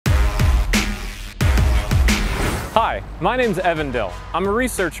Hi, my name's Evan Dill. I'm a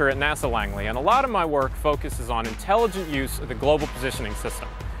researcher at NASA Langley, and a lot of my work focuses on intelligent use of the Global Positioning System.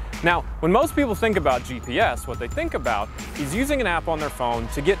 Now, when most people think about GPS, what they think about is using an app on their phone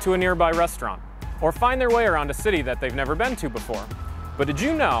to get to a nearby restaurant, or find their way around a city that they've never been to before. But did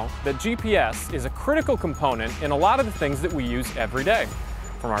you know that GPS is a critical component in a lot of the things that we use every day?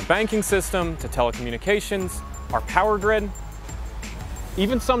 From our banking system to telecommunications, our power grid,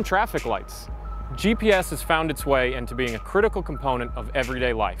 even some traffic lights. GPS has found its way into being a critical component of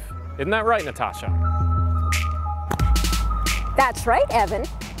everyday life. Isn't that right, Natasha? That's right, Evan.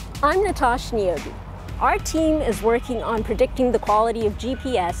 I'm Natasha Niogi. Our team is working on predicting the quality of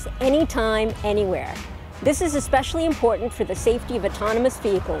GPS anytime, anywhere. This is especially important for the safety of autonomous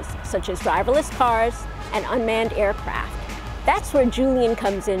vehicles, such as driverless cars and unmanned aircraft. That's where Julian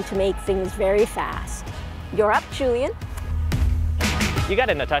comes in to make things very fast. You're up, Julian. You got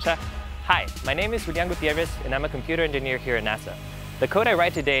it, Natasha. Hi, my name is Julian Gutierrez, and I'm a computer engineer here at NASA. The code I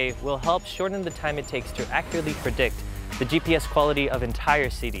write today will help shorten the time it takes to accurately predict the GPS quality of entire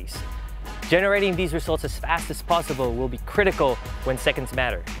cities. Generating these results as fast as possible will be critical when seconds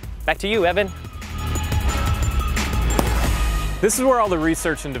matter. Back to you, Evan. This is where all the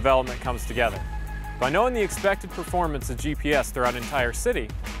research and development comes together. By knowing the expected performance of GPS throughout an entire city,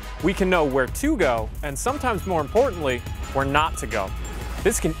 we can know where to go, and sometimes more importantly, where not to go.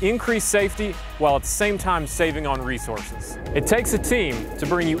 This can increase safety while at the same time saving on resources. It takes a team to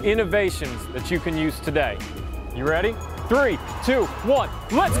bring you innovations that you can use today. You ready? 3, 2, 1,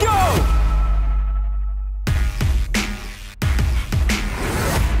 let's go!